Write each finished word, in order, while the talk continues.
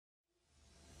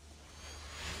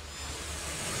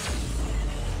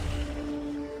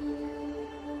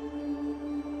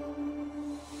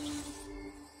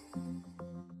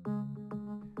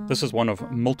This is one of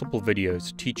multiple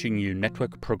videos teaching you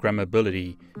network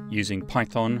programmability using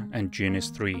Python and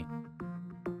GNS3.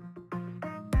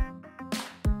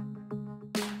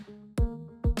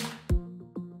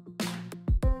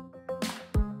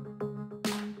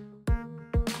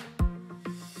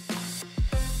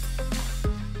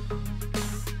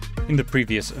 In the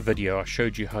previous video, I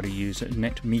showed you how to use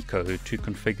Netmiko to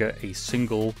configure a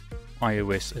single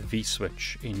iOS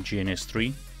vSwitch in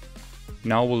GNS3.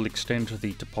 Now we'll extend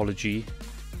the topology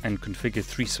and configure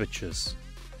 3 switches.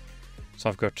 So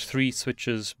I've got 3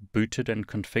 switches booted and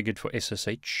configured for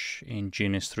SSH in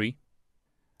GNS3,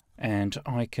 and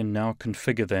I can now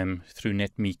configure them through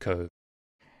Netmiko.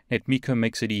 Netmiko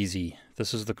makes it easy.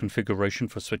 This is the configuration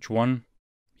for switch 1.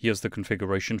 Here's the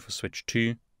configuration for switch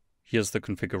 2. Here's the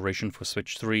configuration for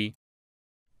switch 3.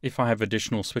 If I have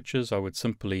additional switches, I would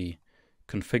simply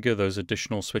configure those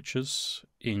additional switches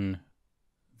in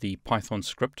the Python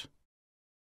script.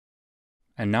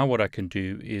 And now what I can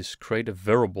do is create a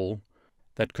variable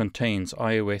that contains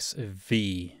iOS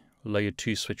v layer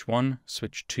 2 switch 1,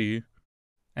 switch 2,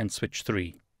 and switch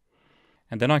 3.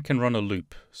 And then I can run a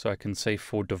loop. So I can say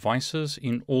for devices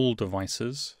in all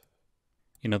devices,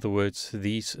 in other words,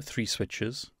 these 3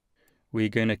 switches, we're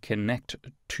going to connect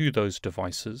to those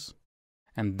devices,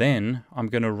 and then I'm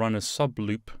going to run a sub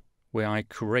loop where I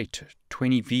create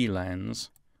 20 VLANs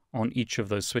on each of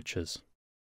those switches.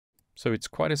 So it's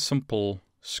quite a simple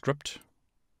script,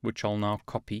 which I'll now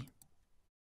copy.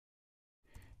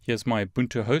 Here's my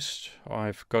Ubuntu host.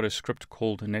 I've got a script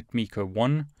called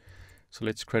Netmiko1. So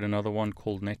let's create another one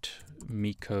called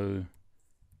Netmiko2,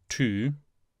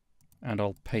 and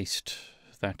I'll paste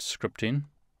that script in.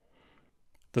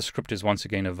 The script is once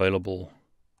again available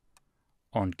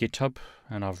on GitHub,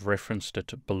 and I've referenced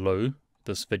it below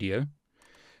this video.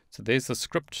 So there's the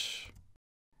script.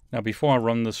 Now before I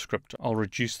run the script, I'll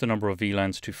reduce the number of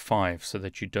VLANs to 5 so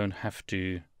that you don't have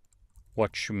to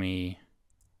watch me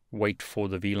wait for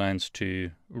the VLANs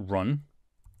to run.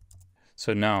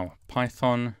 So now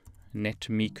Python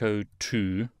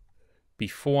Netmiko2,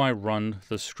 before I run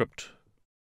the script,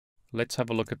 let's have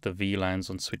a look at the VLANs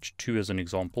on switch 2 as an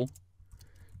example.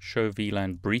 Show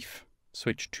VLAN brief.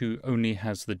 Switch 2 only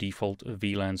has the default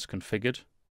VLANs configured.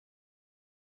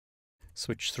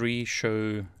 Switch 3,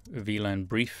 show VLAN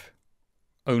brief,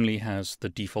 only has the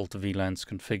default VLANs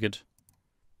configured.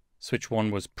 Switch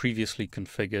 1 was previously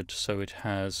configured, so it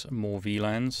has more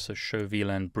VLANs, so show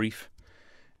VLAN brief.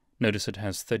 Notice it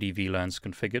has 30 VLANs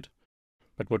configured.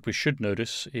 But what we should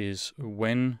notice is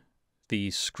when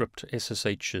the script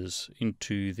SSHs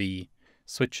into the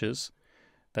switches,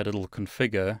 that it'll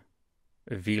configure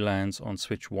VLANs on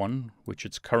switch 1, which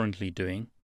it's currently doing,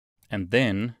 and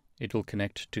then it will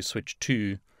connect to switch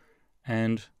 2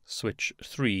 and switch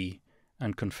 3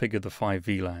 and configure the 5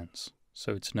 VLANs.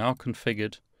 So it's now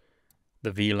configured the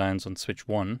VLANs on switch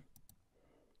 1.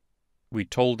 We're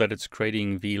told that it's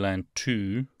creating VLAN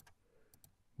 2,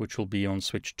 which will be on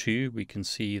switch 2. We can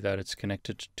see that it's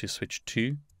connected to switch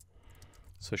 2.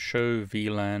 So show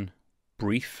VLAN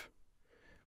brief.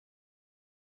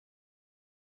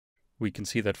 We can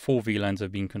see that 4 VLANs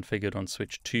have been configured on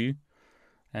switch 2,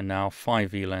 and now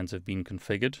 5 VLANs have been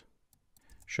configured.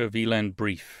 Show VLAN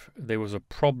brief. There was a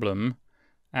problem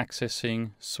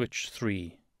accessing switch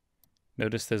 3.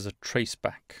 Notice there's a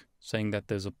traceback saying that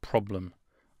there's a problem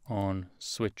on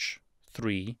switch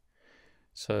 3.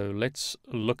 So let's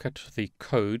look at the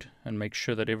code and make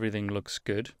sure that everything looks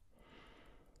good.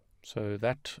 So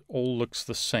that all looks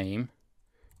the same.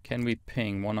 Can we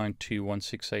ping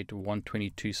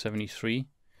 192.168.122.73?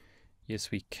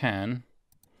 Yes, we can,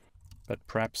 but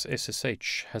perhaps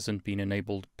SSH hasn't been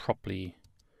enabled properly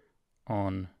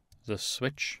on the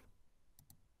switch.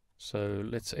 So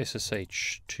let's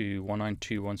SSH to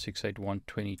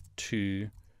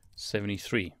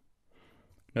 192.168.122.73.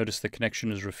 Notice the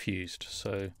connection is refused,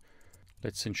 so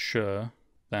let's ensure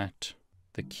that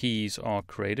the keys are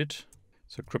created.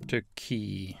 So crypto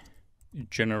key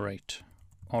generate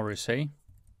RSA.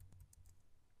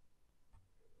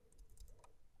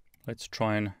 Let's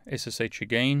try and SSH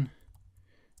again.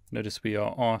 Notice we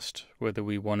are asked whether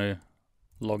we want to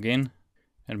log in,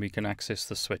 and we can access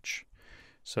the switch.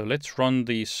 So let's run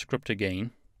the script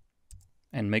again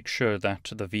and make sure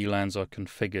that the VLANs are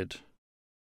configured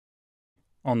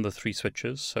on the 3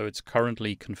 switches. So it's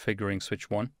currently configuring switch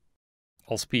 1.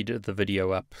 I'll speed the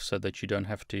video up so that you don't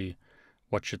have to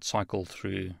watch it cycle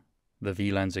through the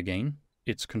VLANs again.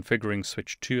 It's configuring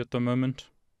switch 2 at the moment,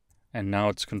 and now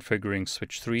it's configuring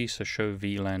switch 3, so show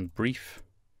VLAN brief.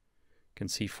 You can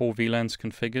see 4 VLANs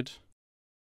configured,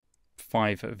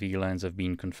 5 VLANs have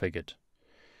been configured.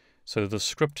 So the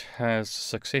script has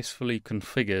successfully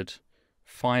configured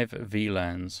 5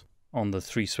 VLANs on the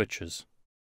 3 switches.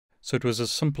 So it was as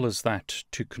simple as that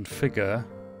to configure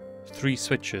 3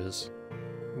 switches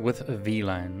with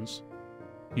VLANs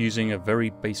using a very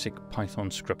basic Python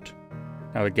script.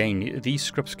 Now again, these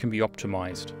scripts can be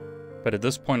optimized, but at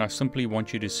this point I simply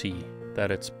want you to see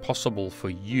that it's possible for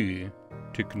you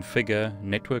to configure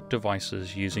network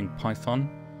devices using Python.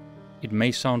 It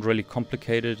may sound really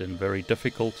complicated and very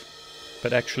difficult,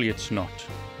 but actually it's not.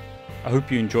 I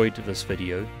hope you enjoyed this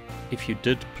video. If you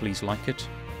did, please like it,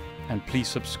 and please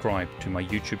subscribe to my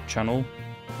YouTube channel.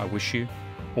 I wish you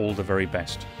all the very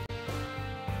best.